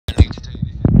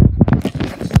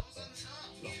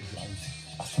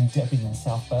from Debbie in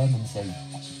South Bermondsey.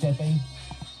 Debbie,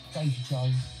 Daisy Joe,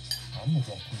 and the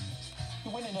Decking.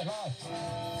 You're winning at life.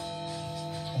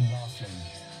 And lastly,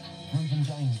 Reuben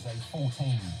James, age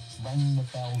 14, rang the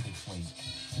bell this week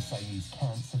to say he's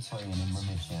cancer-free and in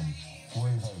remission.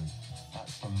 Woohoo!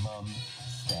 That's from Mum,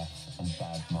 Steph, and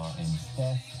Dad Martin.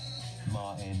 Steph,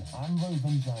 Martin, and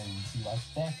Reuben James, you are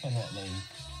definitely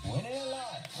winning at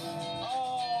life.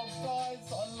 Oh,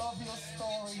 guys, I love your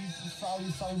stories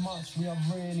so much. We are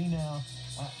really now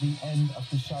at the end of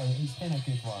the show. It's been a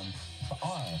good one, but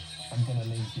I am going to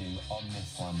leave you on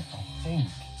this one. I think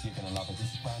you're going to love it.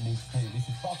 This is brand new too. This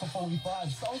is Barker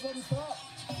 45. Souls on top.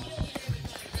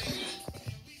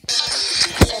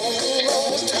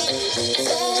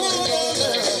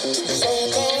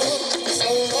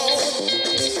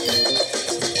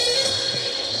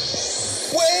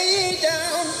 Way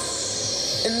down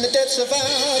in the depths of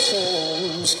our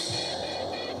souls,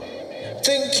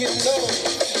 think you know,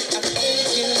 I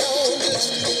think you know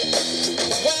just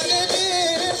what it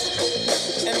is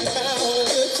and how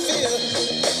it feels.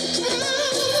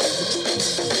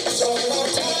 So on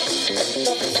top,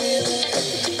 the feeling,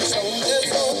 so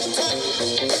that's on top,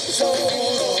 so on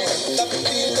the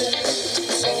feeling,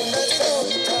 so that's on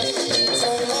top, so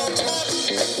on top,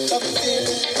 the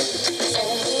feeling, so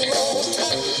on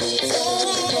top, so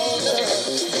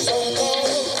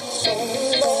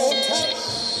on top.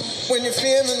 When you're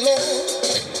feeling low,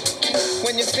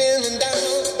 when you're feeling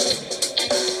down,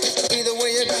 either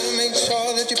way you gotta make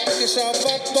sure that you pick yourself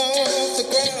up off the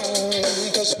ground.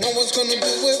 Cause no one's gonna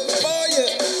do it for you.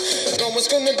 No one's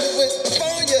gonna do it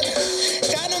for you.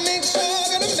 Gotta make sure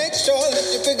that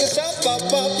you pick yourself up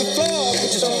off the floor.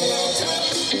 Put yourself on top,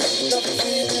 the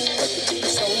feeling,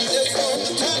 so that's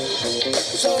on top,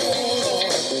 so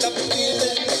the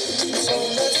feeling, so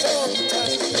that's on top,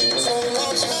 so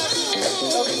on top,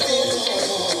 the feeling,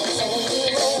 so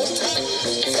on top,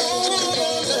 so on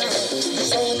down,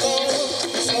 so on.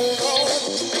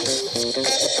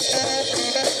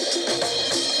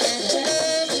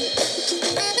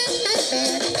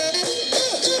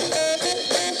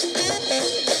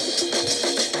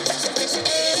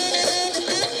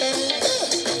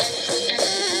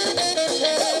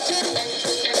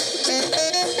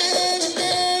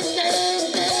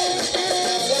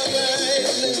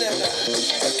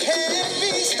 Can't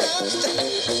be stopped,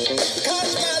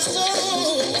 'cause my soul's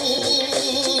on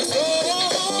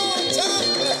top.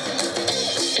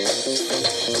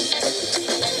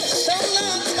 So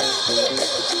on top.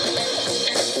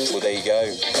 Well, there you go.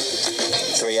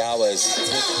 3 hours,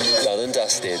 done and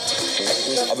dusted.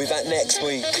 I'll be back next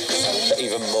week for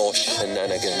even more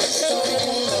shenanigans.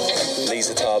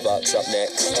 Lisa Tarbuck's up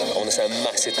next. I want to say a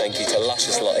massive thank you to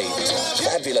Luscious Lottie,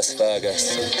 Fabulous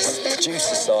Fergus,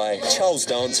 Producer Si, Charles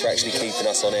Dance for actually keeping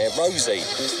us on air, Rosie,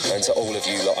 and to all of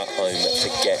you lot at home for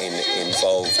getting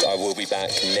involved. I will be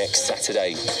back next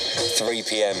Saturday, 3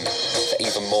 p.m. for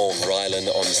even more Rylan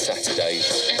on Saturday.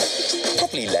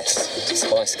 Probably less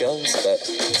Spice Girls, but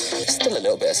still a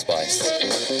little bit of spice.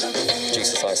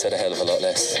 Producer Si said a hell of a lot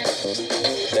less.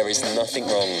 There is nothing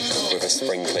wrong with a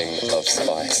sprinkling of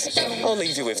spice. I'll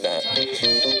leave you with that.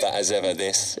 But as ever,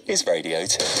 this is Radio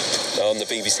 2 on the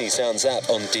BBC Sounds app,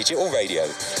 on digital radio,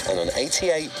 and on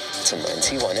 88 to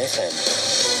 91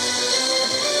 FM.